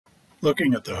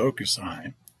Looking at the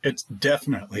hokusai, it's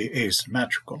definitely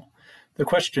asymmetrical. The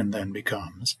question then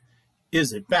becomes,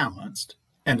 is it balanced?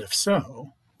 And if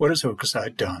so, what has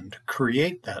hokusai done to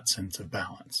create that sense of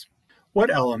balance?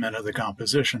 What element of the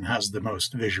composition has the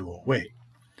most visual weight?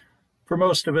 For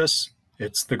most of us,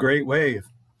 it's the Great Wave.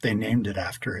 They named it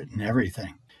after it and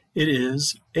everything. It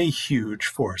is a huge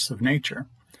force of nature,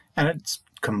 and it's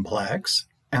complex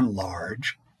and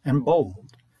large and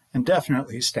bold, and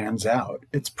definitely stands out.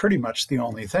 It's pretty much the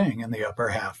only thing in the upper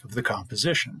half of the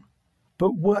composition.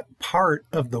 But what part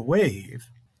of the wave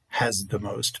has the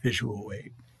most visual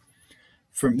weight?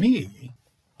 For me,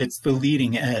 it's the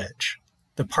leading edge,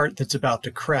 the part that's about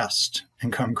to crest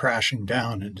and come crashing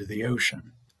down into the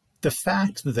ocean. The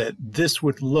fact that this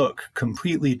would look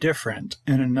completely different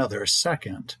in another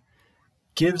second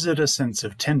gives it a sense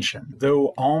of tension. Though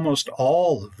almost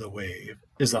all of the wave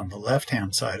is on the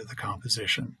left-hand side of the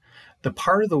composition, the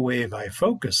part of the wave I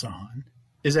focus on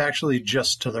is actually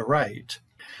just to the right.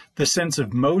 The sense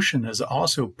of motion is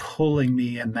also pulling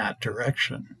me in that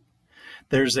direction.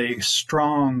 There's a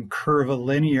strong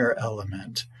curvilinear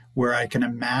element where I can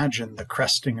imagine the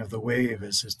cresting of the wave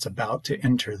as it's about to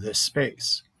enter this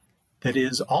space. That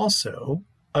is also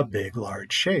a big,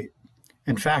 large shape.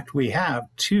 In fact, we have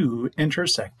two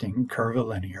intersecting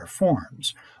curvilinear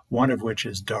forms, one of which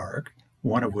is dark,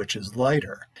 one of which is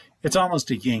lighter. It's almost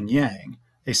a yin-yang,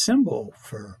 a symbol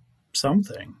for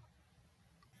something.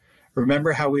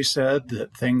 Remember how we said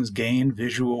that things gain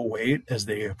visual weight as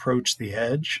they approach the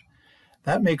edge?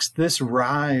 That makes this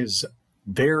rise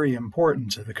very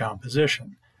important to the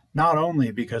composition, not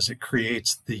only because it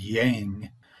creates the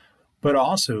yang, but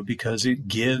also because it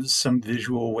gives some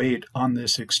visual weight on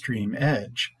this extreme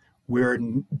edge. We're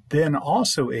then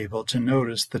also able to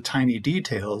notice the tiny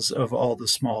details of all the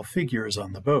small figures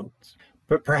on the boat.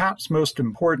 But perhaps most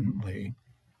importantly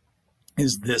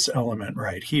is this element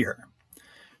right here.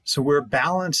 So we're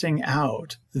balancing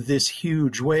out this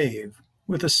huge wave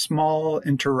with a small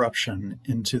interruption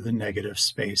into the negative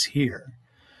space here.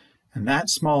 And that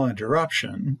small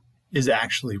interruption is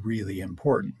actually really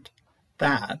important.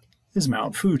 That is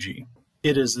Mount Fuji.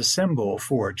 It is a symbol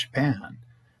for Japan.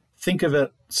 Think of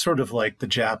it sort of like the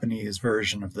Japanese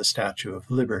version of the Statue of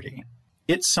Liberty.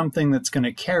 It's something that's going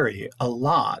to carry a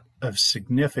lot of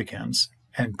significance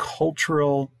and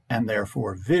cultural and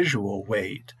therefore visual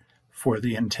weight for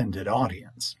the intended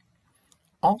audience.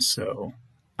 Also,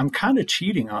 I'm kind of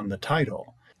cheating on the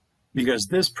title because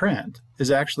this print is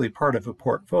actually part of a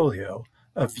portfolio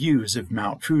of views of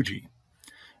Mount Fuji.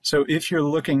 So if you're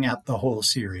looking at the whole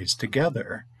series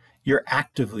together, you're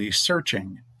actively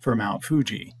searching for Mount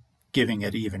Fuji, giving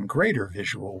it even greater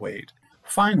visual weight.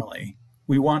 Finally,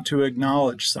 we want to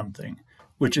acknowledge something,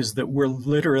 which is that we're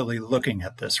literally looking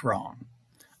at this wrong.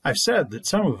 I've said that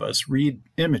some of us read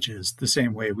images the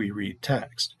same way we read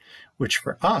text, which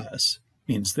for us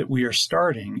means that we are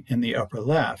starting in the upper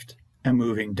left and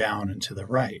moving down into the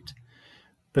right.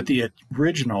 But the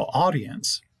original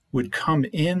audience would come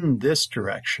in this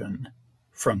direction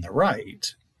from the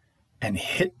right and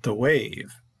hit the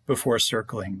wave before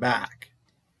circling back.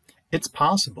 It's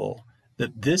possible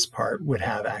that this part would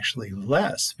have actually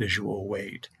less visual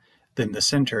weight than the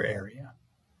center area.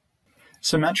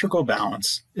 Symmetrical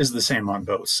balance is the same on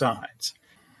both sides.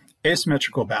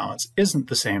 Asymmetrical balance isn't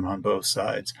the same on both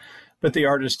sides, but the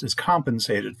artist is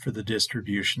compensated for the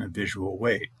distribution of visual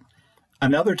weight.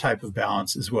 Another type of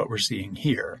balance is what we're seeing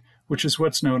here, which is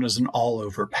what's known as an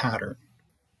all-over pattern.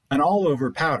 An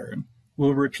all-over pattern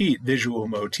will repeat visual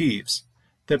motifs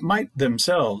that might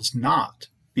themselves not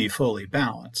be fully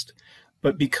balanced,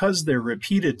 but because they're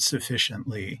repeated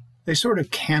sufficiently, they sort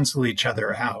of cancel each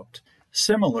other out.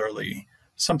 Similarly,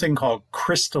 something called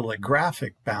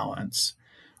crystallographic balance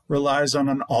relies on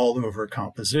an all-over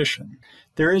composition.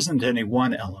 There isn't any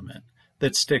one element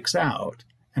that sticks out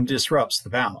and disrupts the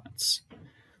balance.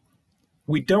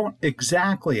 We don't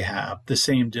exactly have the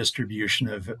same distribution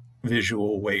of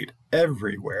visual weight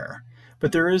everywhere,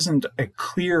 but there isn't a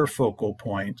clear focal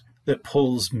point that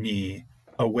pulls me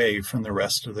away from the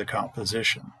rest of the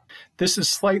composition. This is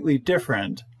slightly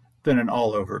different than an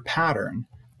all-over pattern,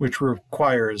 which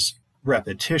requires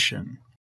repetition